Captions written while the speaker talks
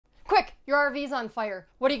Your RV's on fire.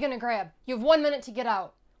 What are you gonna grab? You have 1 minute to get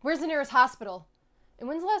out. Where's the nearest hospital? And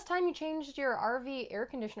when's the last time you changed your RV air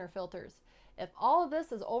conditioner filters? If all of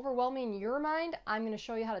this is overwhelming your mind, I'm gonna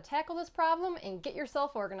show you how to tackle this problem and get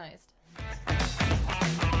yourself organized.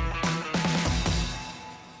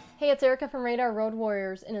 Hey, it's Erica from Radar Road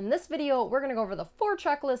Warriors, and in this video, we're gonna go over the 4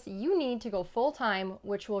 checklists you need to go full-time,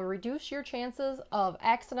 which will reduce your chances of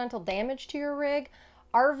accidental damage to your rig,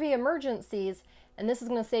 RV emergencies, and this is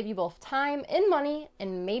gonna save you both time and money,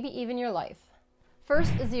 and maybe even your life.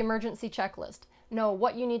 First is the emergency checklist. Know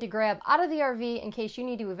what you need to grab out of the RV in case you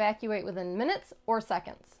need to evacuate within minutes or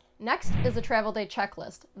seconds. Next is the travel day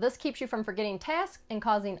checklist. This keeps you from forgetting tasks and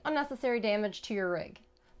causing unnecessary damage to your rig.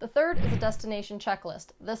 The third is a destination checklist.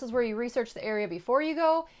 This is where you research the area before you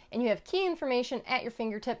go and you have key information at your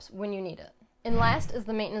fingertips when you need it. And last is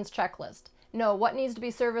the maintenance checklist. Know what needs to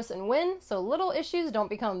be serviced and when, so little issues don't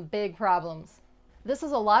become big problems. This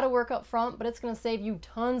is a lot of work up front, but it's going to save you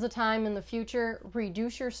tons of time in the future,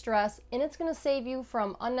 reduce your stress, and it's going to save you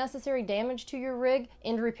from unnecessary damage to your rig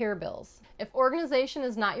and repair bills. If organization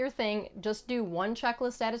is not your thing, just do one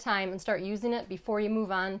checklist at a time and start using it before you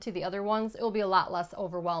move on to the other ones. It will be a lot less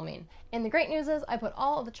overwhelming. And the great news is I put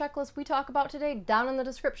all of the checklists we talk about today down in the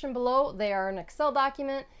description below. They are an Excel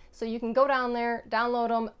document, so you can go down there, download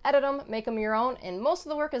them, edit them, make them your own, and most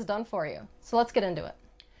of the work is done for you. So let's get into it.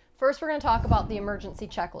 First, we're going to talk about the emergency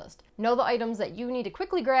checklist. Know the items that you need to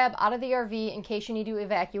quickly grab out of the RV in case you need to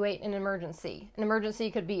evacuate an emergency. An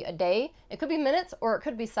emergency could be a day, it could be minutes, or it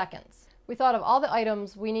could be seconds. We thought of all the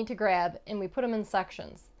items we need to grab and we put them in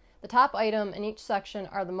sections. The top item in each section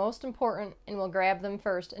are the most important and we'll grab them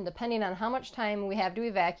first, and depending on how much time we have to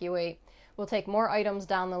evacuate, we'll take more items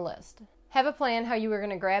down the list. Have a plan how you are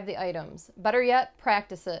going to grab the items. Better yet,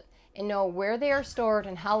 practice it and know where they are stored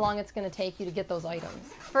and how long it's going to take you to get those items.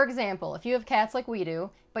 For example, if you have cats like we do,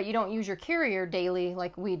 but you don't use your carrier daily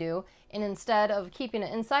like we do, and instead of keeping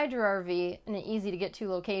it inside your RV in an easy to get to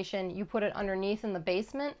location, you put it underneath in the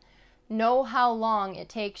basement, know how long it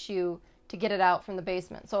takes you to get it out from the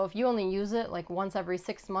basement. So if you only use it like once every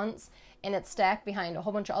 6 months and it's stacked behind a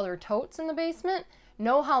whole bunch of other totes in the basement,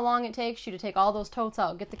 know how long it takes you to take all those totes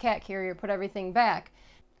out, get the cat carrier, put everything back.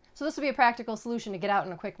 So this would be a practical solution to get out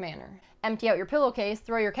in a quick manner. Empty out your pillowcase,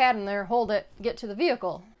 throw your cat in there, hold it, get to the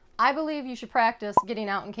vehicle. I believe you should practice getting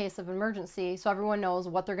out in case of emergency so everyone knows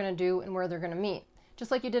what they're going to do and where they're going to meet.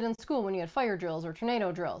 Just like you did in school when you had fire drills or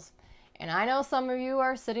tornado drills. And I know some of you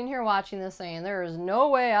are sitting here watching this saying, there is no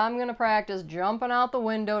way I'm going to practice jumping out the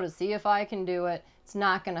window to see if I can do it. It's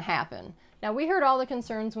not going to happen. Now, we heard all the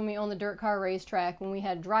concerns when we owned the dirt car racetrack when we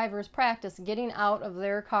had drivers practice getting out of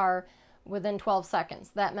their car within 12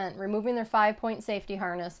 seconds. That meant removing their 5-point safety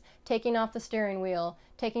harness, taking off the steering wheel,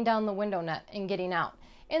 taking down the window net, and getting out.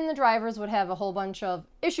 And the drivers would have a whole bunch of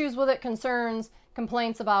issues with it, concerns,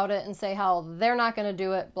 complaints about it, and say how they're not going to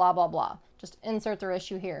do it, blah, blah, blah. Just insert their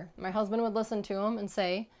issue here. My husband would listen to them and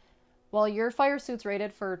say, well, your fire suit's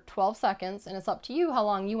rated for 12 seconds, and it's up to you how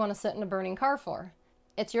long you want to sit in a burning car for.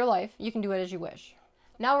 It's your life. You can do it as you wish.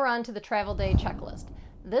 Now we're on to the travel day checklist.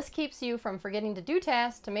 This keeps you from forgetting to do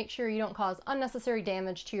tasks to make sure you don't cause unnecessary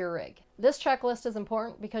damage to your rig. This checklist is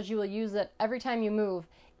important because you will use it every time you move,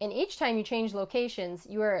 and each time you change locations,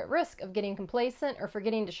 you are at risk of getting complacent or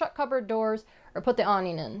forgetting to shut cupboard doors or put the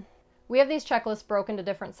awning in. We have these checklists broken into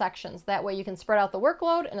different sections. That way you can spread out the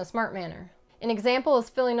workload in a smart manner. An example is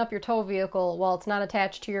filling up your tow vehicle while it's not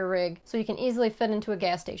attached to your rig so you can easily fit into a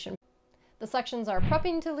gas station. The sections are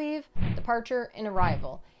prepping to leave, departure, and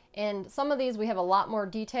arrival. And some of these we have a lot more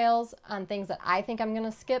details on things that I think I'm going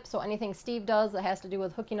to skip. So anything Steve does that has to do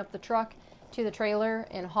with hooking up the truck to the trailer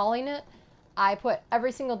and hauling it, I put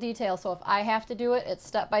every single detail. So if I have to do it, it's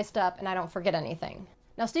step by step and I don't forget anything.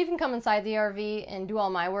 Now Steve can come inside the RV and do all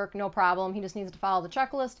my work, no problem. He just needs to follow the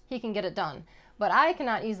checklist. He can get it done. But I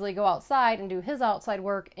cannot easily go outside and do his outside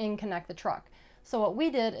work and connect the truck. So what we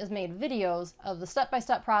did is made videos of the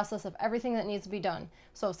step-by-step process of everything that needs to be done.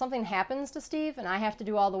 So if something happens to Steve and I have to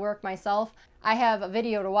do all the work myself, I have a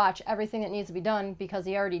video to watch everything that needs to be done because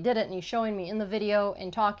he already did it and he's showing me in the video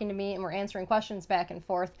and talking to me and we're answering questions back and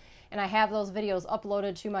forth. And I have those videos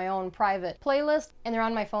uploaded to my own private playlist and they're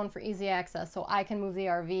on my phone for easy access so I can move the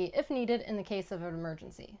RV if needed in the case of an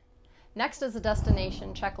emergency. Next is the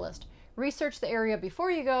destination checklist. Research the area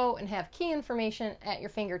before you go and have key information at your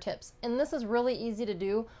fingertips. And this is really easy to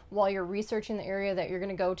do while you're researching the area that you're going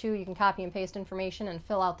to go to. You can copy and paste information and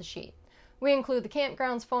fill out the sheet. We include the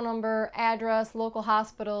campground's phone number, address, local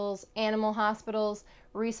hospitals, animal hospitals,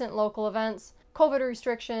 recent local events, COVID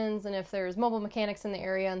restrictions, and if there's mobile mechanics in the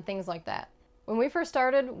area and things like that. When we first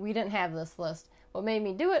started, we didn't have this list. What made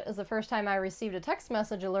me do it is the first time I received a text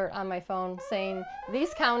message alert on my phone saying,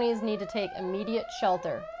 "These counties need to take immediate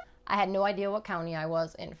shelter." I had no idea what county I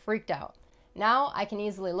was and freaked out. Now I can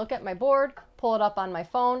easily look at my board, pull it up on my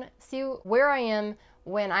phone, see where I am.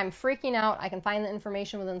 When I'm freaking out, I can find the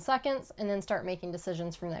information within seconds and then start making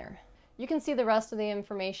decisions from there. You can see the rest of the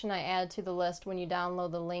information I add to the list when you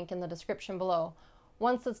download the link in the description below.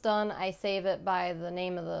 Once it's done, I save it by the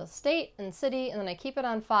name of the state and city, and then I keep it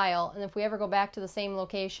on file, and if we ever go back to the same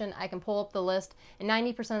location, I can pull up the list, and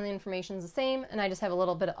 90% of the information is the same, and I just have a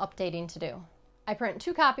little bit of updating to do. I print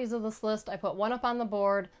 2 copies of this list. I put one up on the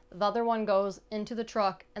board, the other one goes into the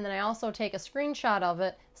truck, and then I also take a screenshot of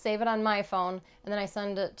it, save it on my phone, and then I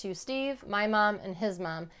send it to Steve, my mom, and his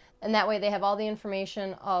mom. And that way they have all the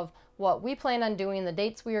information of what we plan on doing, the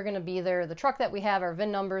dates we are going to be there, the truck that we have, our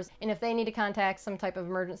VIN numbers, and if they need to contact some type of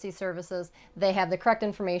emergency services, they have the correct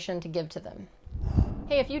information to give to them.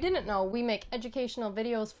 Hey, if you didn't know, we make educational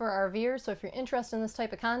videos for RVers, so if you're interested in this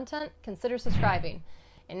type of content, consider subscribing.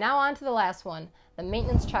 And now on to the last one, the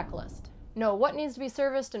maintenance checklist. Know what needs to be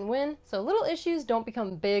serviced and when, so little issues don't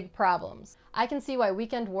become big problems. I can see why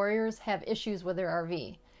weekend warriors have issues with their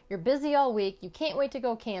RV. You're busy all week, you can't wait to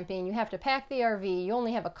go camping, you have to pack the RV, you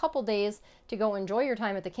only have a couple days to go enjoy your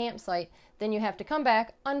time at the campsite, then you have to come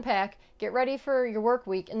back, unpack, get ready for your work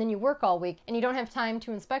week, and then you work all week, and you don't have time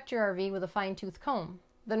to inspect your RV with a fine-tooth comb.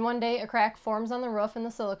 Then one day a crack forms on the roof in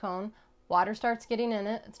the silicone, water starts getting in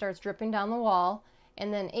it, it starts dripping down the wall,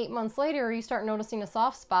 and then 8 months later you start noticing a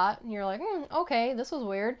soft spot, and you're like, okay, this was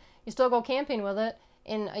weird. You still go camping with it.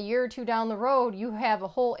 In a year or 2 down the road, you have a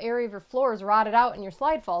whole area of your floors rotted out and your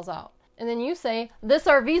slide falls out. And then you say, this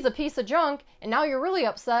RV's a piece of junk, and now you're really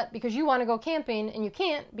upset because you want to go camping and you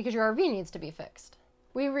can't because your RV needs to be fixed.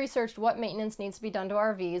 We researched what maintenance needs to be done to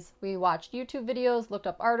RVs. We watched YouTube videos, looked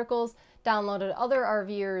up articles, downloaded other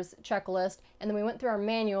RVers' checklist, and then we went through our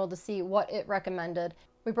manual to see what it recommended.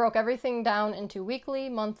 We broke everything down into weekly,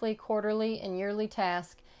 monthly, quarterly, and yearly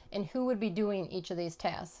tasks, and who would be doing each of these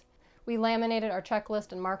tasks. We laminated our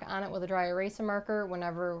checklist and mark on it with a dry eraser marker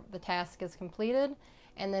whenever the task is completed,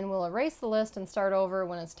 and then we'll erase the list and start over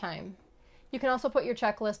when it's time. You can also put your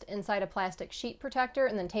checklist inside a plastic sheet protector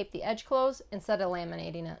and then tape the edge closed instead of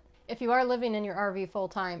laminating it. If you are living in your RV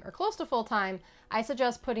full-time or close to full-time, I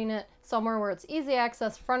suggest putting it somewhere where it's easy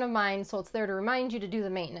access, front of mind, so it's there to remind you to do the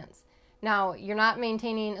maintenance. Now, you're not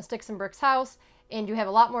maintaining a sticks and bricks house, and you have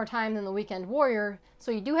a lot more time than the weekend warrior,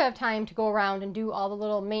 so you do have time to go around and do all the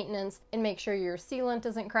little maintenance and make sure your sealant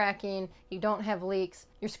isn't cracking, you don't have leaks,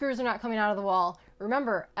 your screws are not coming out of the wall.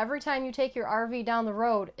 Remember, every time you take your RV down the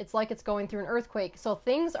road, it's like it's going through an earthquake, so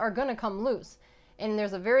things are going to come loose. And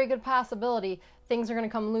there's a very good possibility things are going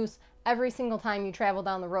to come loose every single time you travel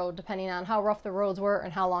down the road, depending on how rough the roads were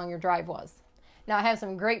and how long your drive was. Now I have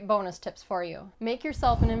some great bonus tips for you. Make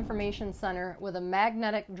yourself an information center with a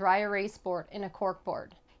magnetic dry erase board and a cork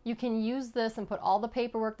board. You can use this and put all the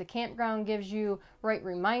paperwork the campground gives you, write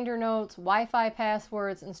reminder notes, Wi-Fi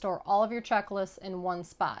passwords, and store all of your checklists in one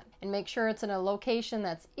spot. And make sure it's in a location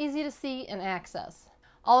that's easy to see and access.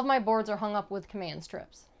 All of my boards are hung up with command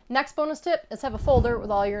strips. Next bonus tip is have a folder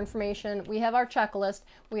with all your information. We have our checklist.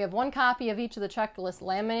 We have 1 copy of each of the checklists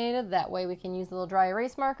laminated. That way we can use the little dry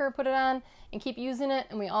erase marker, put it on, and keep using it.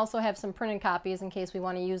 And we also have some printed copies in case we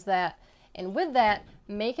want to use that. And with that,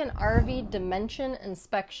 make an RV dimension and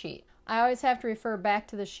spec sheet. I always have to refer back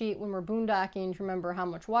to the sheet when we're boondocking to remember how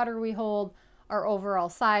much water we hold, our overall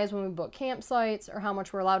size when we book campsites, or how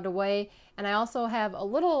much we're allowed to weigh. And I also have a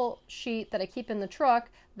little sheet that I keep in the truck.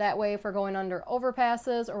 That way, if we're going under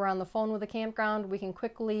overpasses or we're on the phone with a campground, we can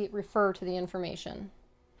quickly refer to the information.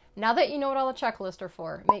 Now that you know what all the checklists are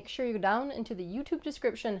for, make sure you go down into the YouTube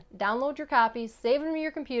description, download your copies, save them to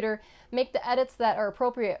your computer, make the edits that are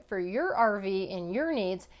appropriate for your RV and your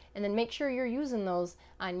needs, and then make sure you're using those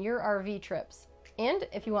on your RV trips. And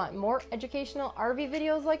if you want more educational RV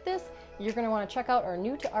videos like this, you're going to want to check out our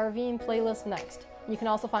New to RVing playlist next. You can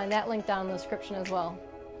also find that link down in the description as well.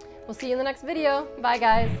 We'll see you in the next video. Bye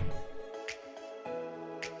guys!